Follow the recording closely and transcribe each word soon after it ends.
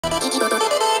Don't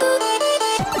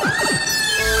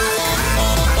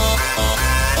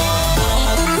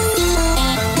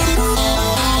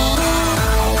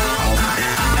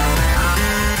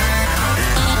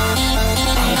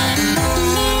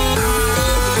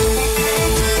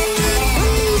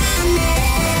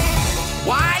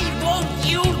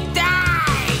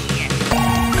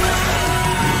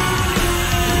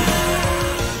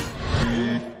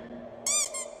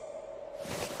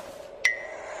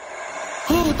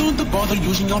bother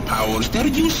using your powers. They're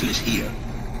useless here.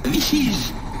 This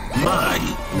is my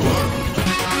world.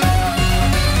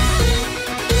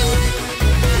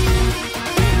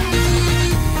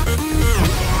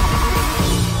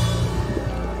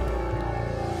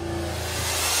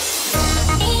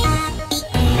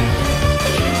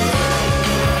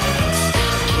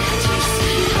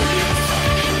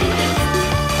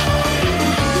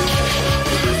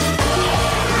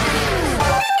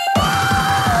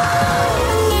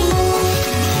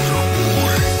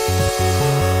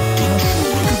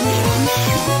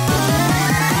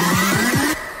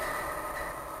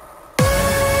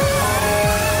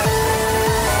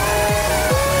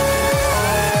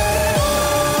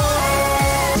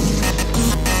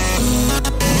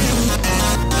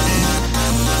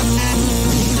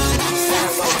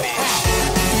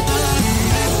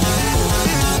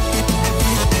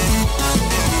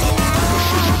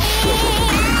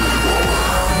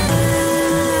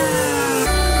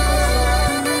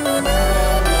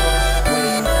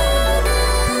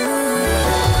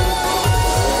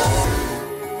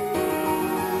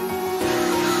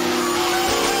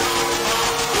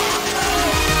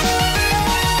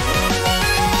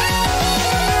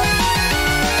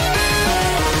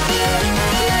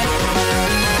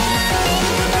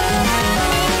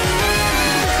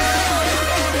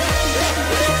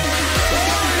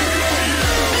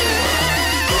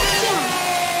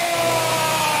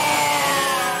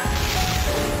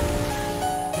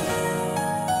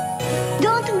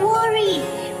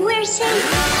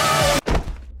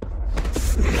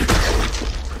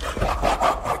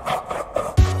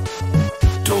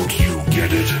 Don't you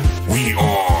get it? We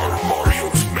are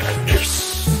Mario's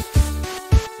Madness.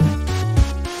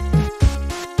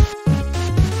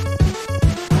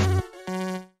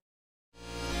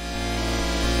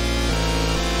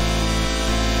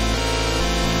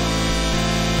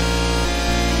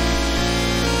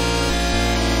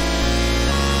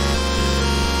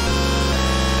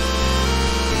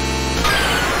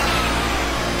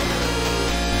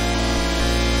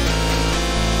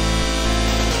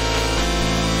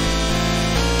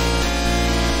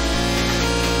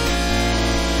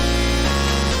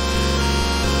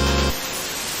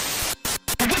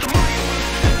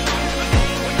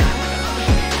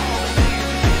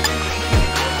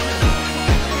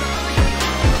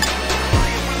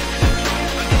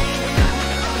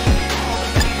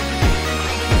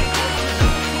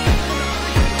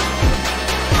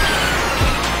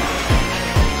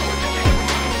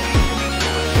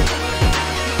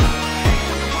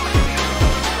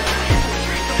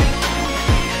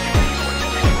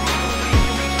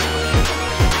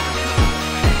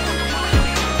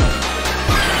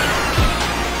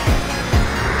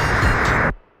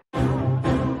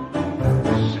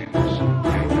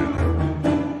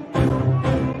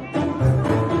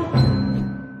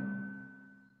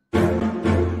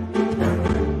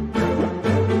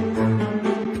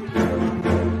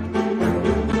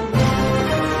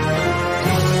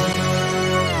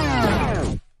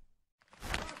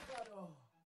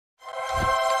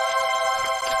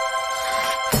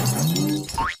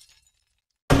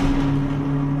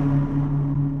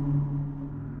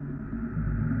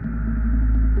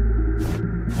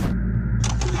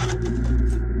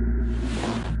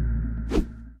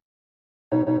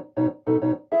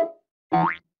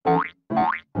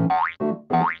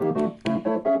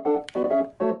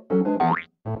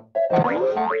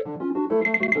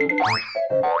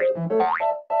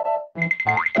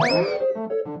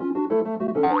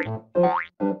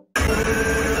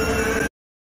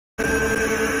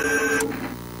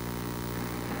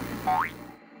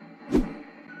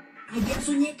 Ayer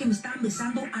soñé que me estaban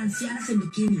besando ancianas en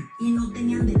bikini y no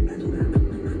tenían dentadura.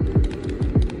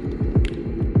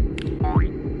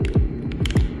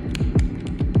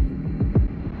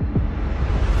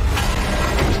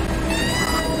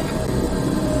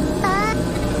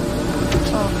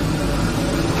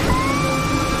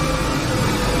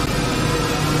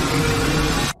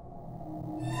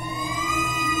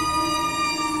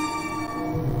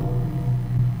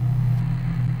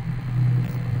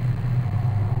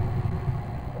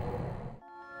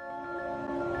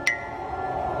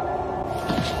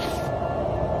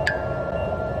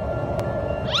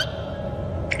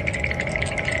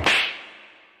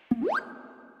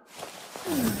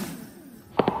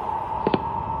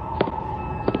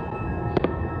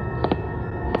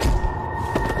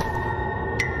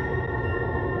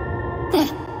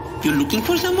 You're looking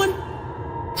for someone?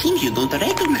 Seems you don't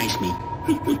recognize me.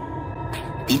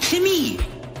 It's me,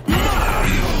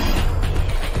 Mario.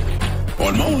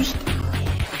 Almost.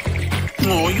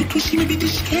 Oh, you two seem a bit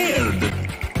scared.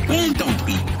 Well, don't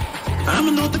be.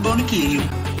 I'm not gonna kill you.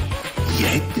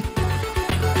 Yet.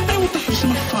 I want to have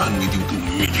some fun with you two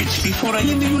midgets before I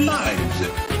end your lives.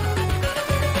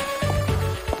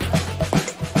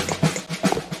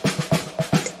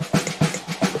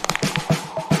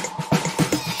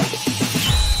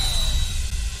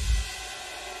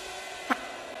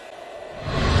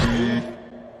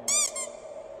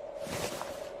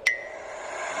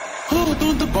 Oh,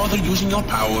 don't bother using your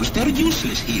powers. They're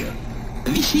useless here.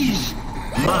 This is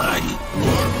my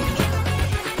world.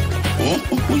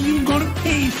 Oh, you're gonna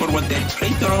pay for what that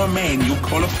traitor of a man you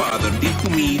call a father did to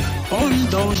me all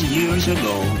those years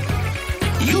ago.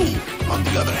 You, on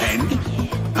the other hand,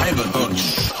 I've heard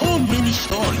so many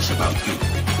stories about you.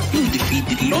 You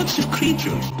defeated lots of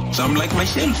creatures, some like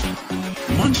myself.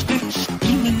 Monsters,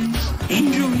 demons,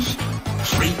 angels,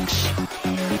 freaks.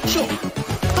 So,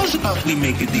 how's about we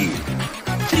make a deal?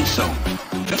 3 songs,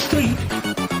 just 3.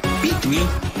 Beat me,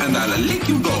 and I'll let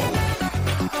you go.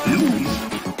 Lose,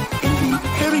 and you'll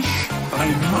perish by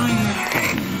my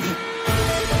hand.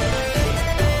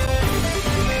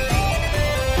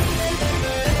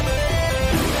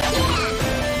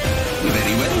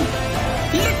 Very well.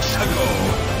 Let's go.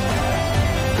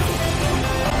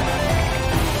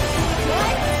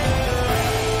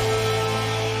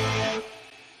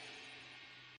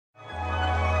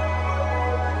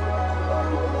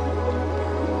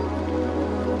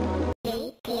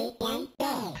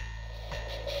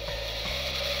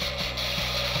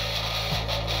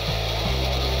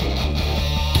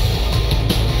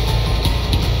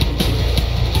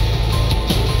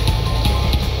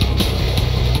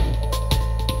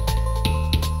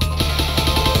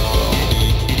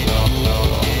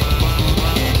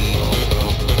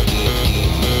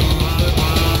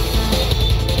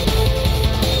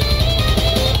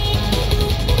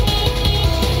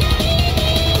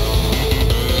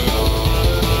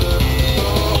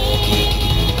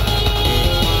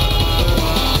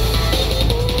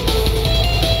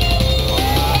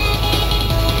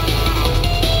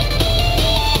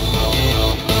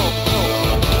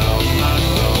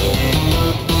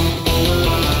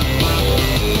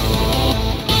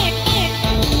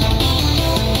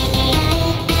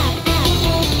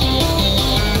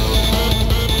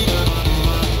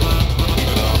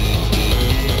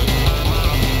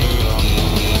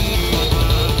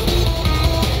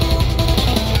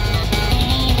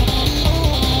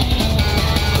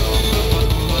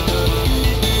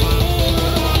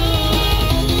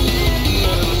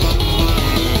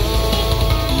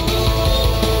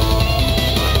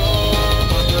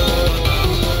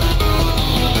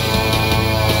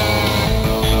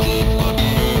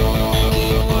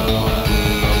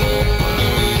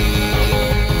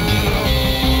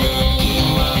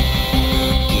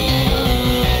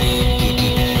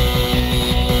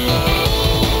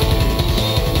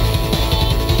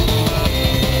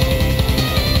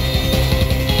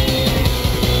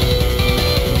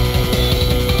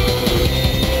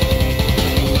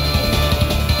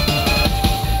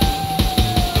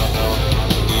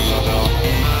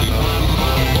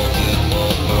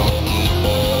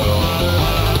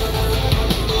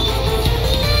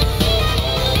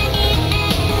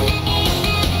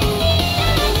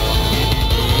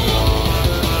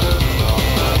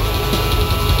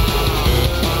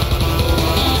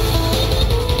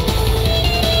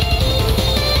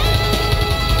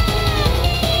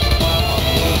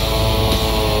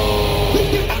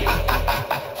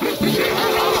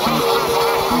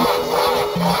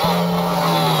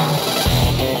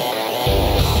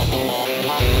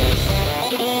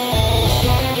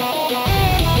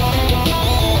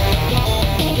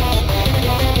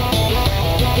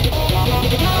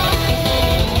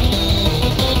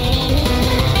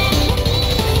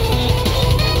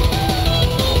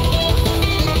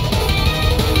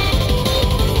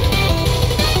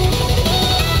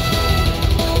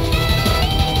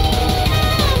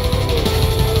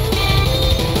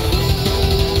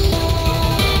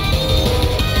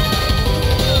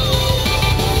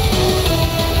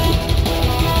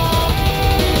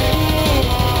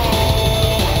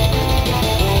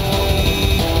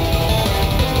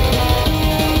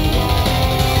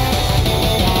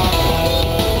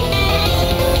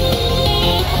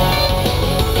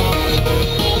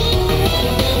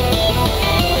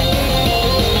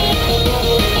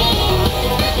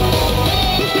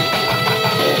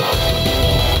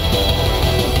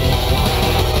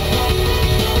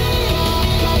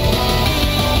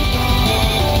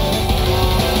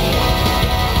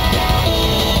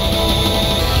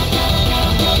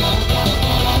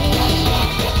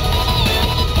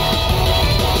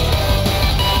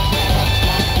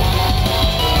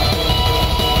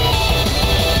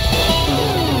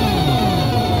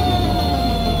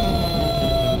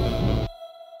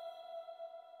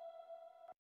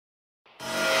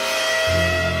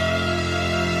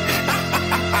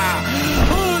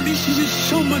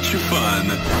 much fun.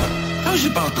 How's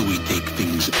about we take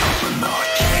things up a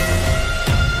notch?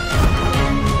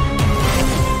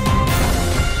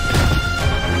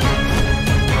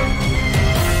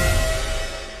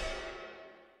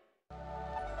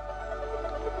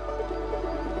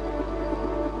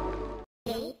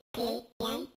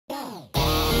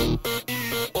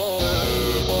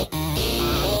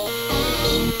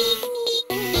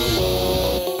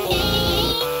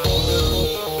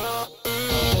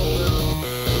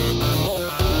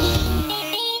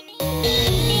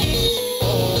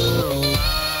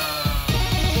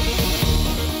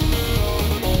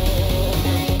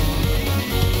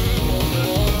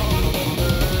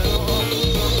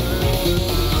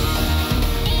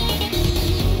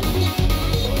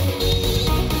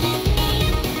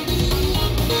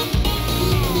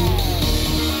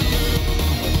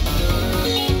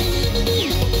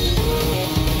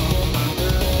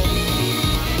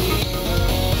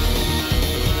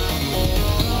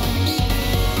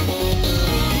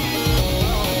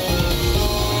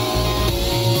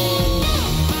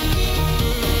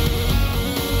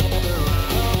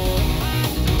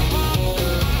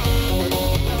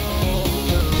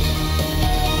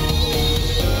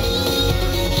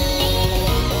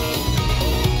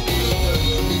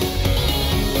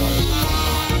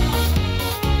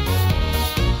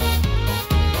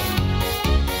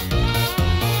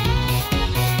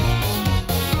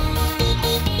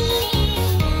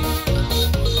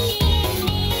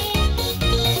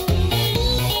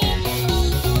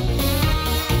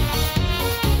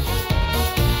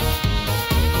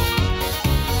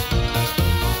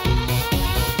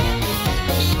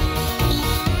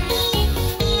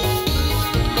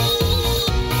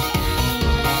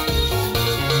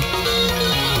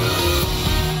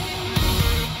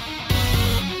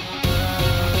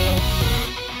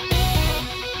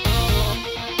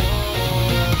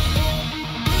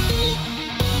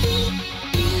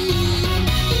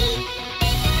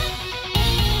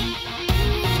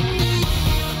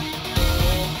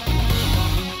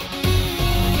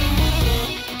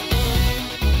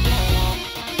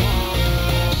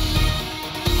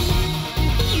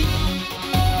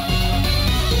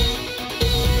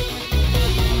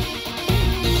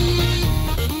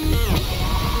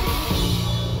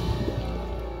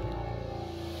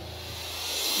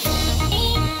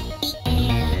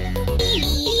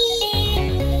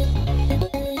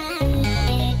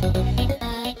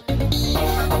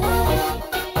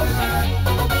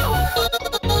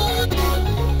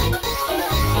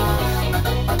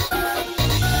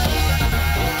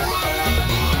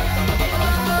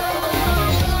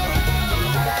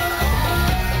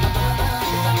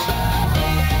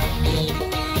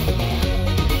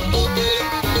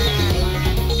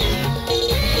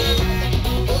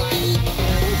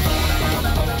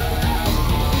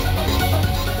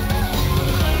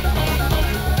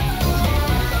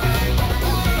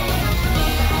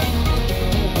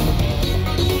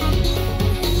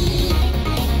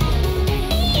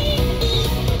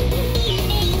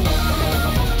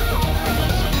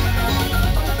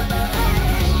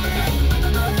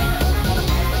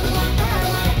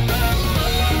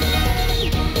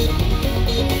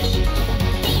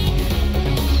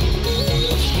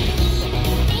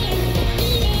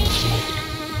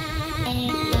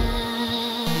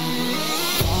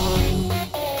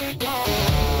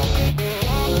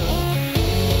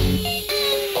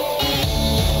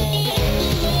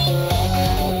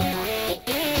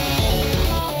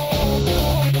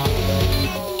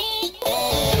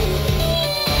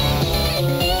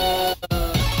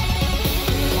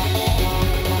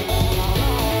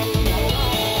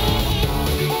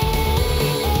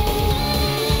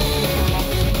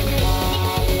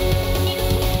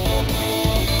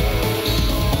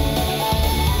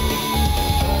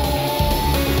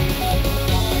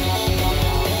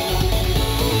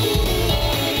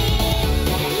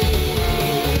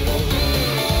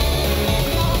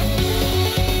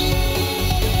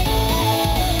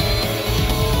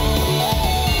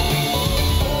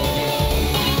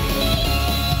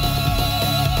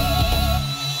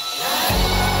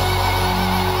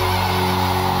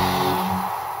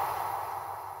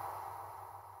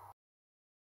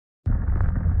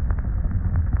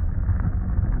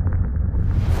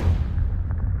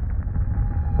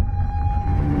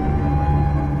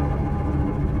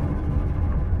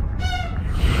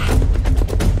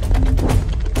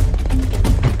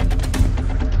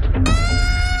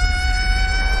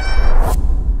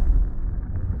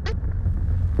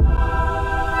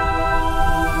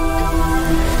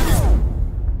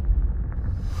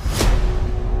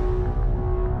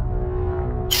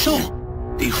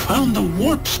 found the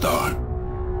warp star,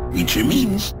 which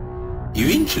means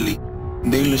Eventually,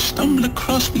 they'll stumble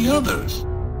across the others.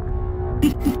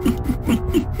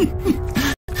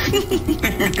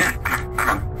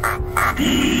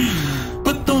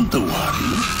 But don't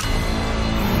worry.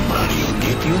 Mario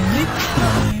get you next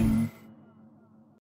time.